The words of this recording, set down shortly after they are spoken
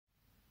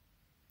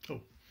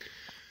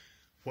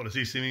What does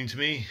Easter mean to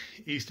me?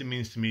 Easter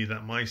means to me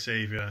that my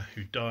Saviour,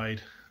 who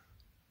died,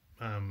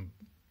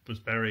 was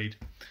buried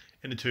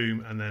in a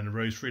tomb and then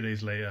rose 3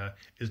 days later,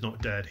 is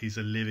not dead. He's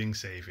a living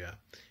Saviour.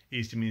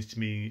 Easter means to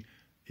me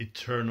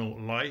eternal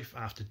life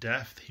after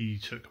death. He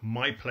took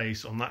my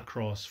place on that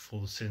cross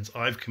for the sins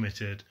I've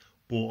committed,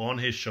 bore on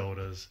his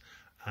shoulders,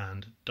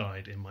 and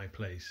died in my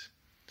place.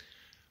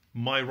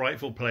 My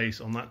rightful place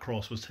on that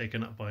cross was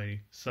taken up by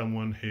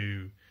someone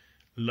who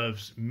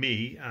loves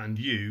me and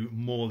you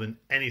more than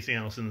anything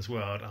else in this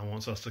world and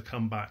wants us to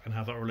come back and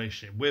have that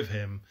relationship with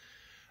him.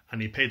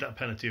 And he paid that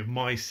penalty of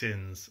my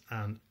sins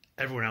and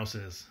everyone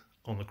else's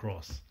on the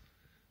cross.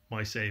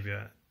 My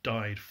Saviour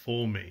died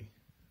for me,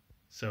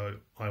 so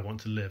I want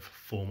to live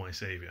for my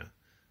Saviour. And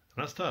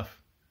that's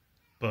tough,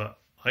 but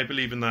I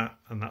believe in that,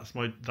 and that's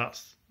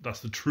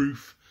the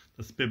truth.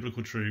 That's the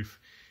biblical truth.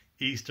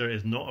 Easter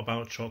is not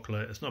about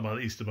chocolate. It's not about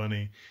the Easter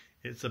bunny.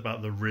 It's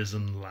about the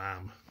risen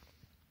lamb.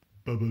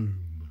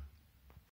 Ba-boom.